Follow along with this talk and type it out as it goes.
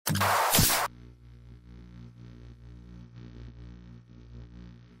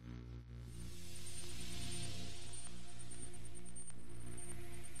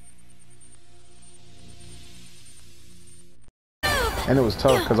And it was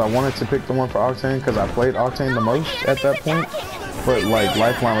tough because I wanted to pick the one for Octane because I played Octane the most at that point. But like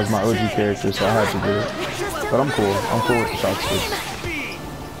Lifeline was my OG character, so I had to do it. But I'm cool. I'm cool with the shock switch.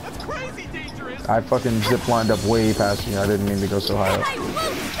 I fucking ziplined up way past you. I didn't mean to go so high up.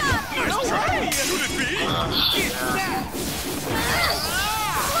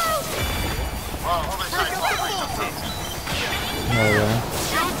 Oh yeah.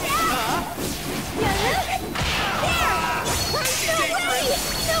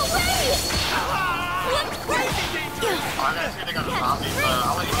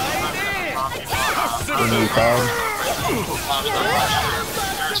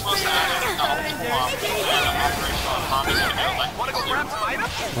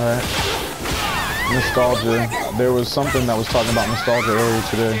 Alright. Nostalgia. There was something that was talking about nostalgia earlier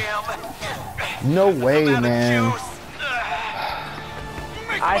today. No way, man.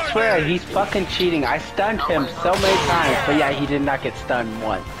 I swear, he's fucking cheating. I stunned him so many times, but yeah, he did not get stunned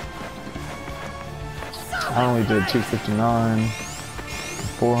once. I only did 259,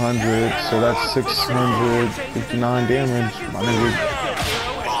 400, so that's 659 damage. My nigga.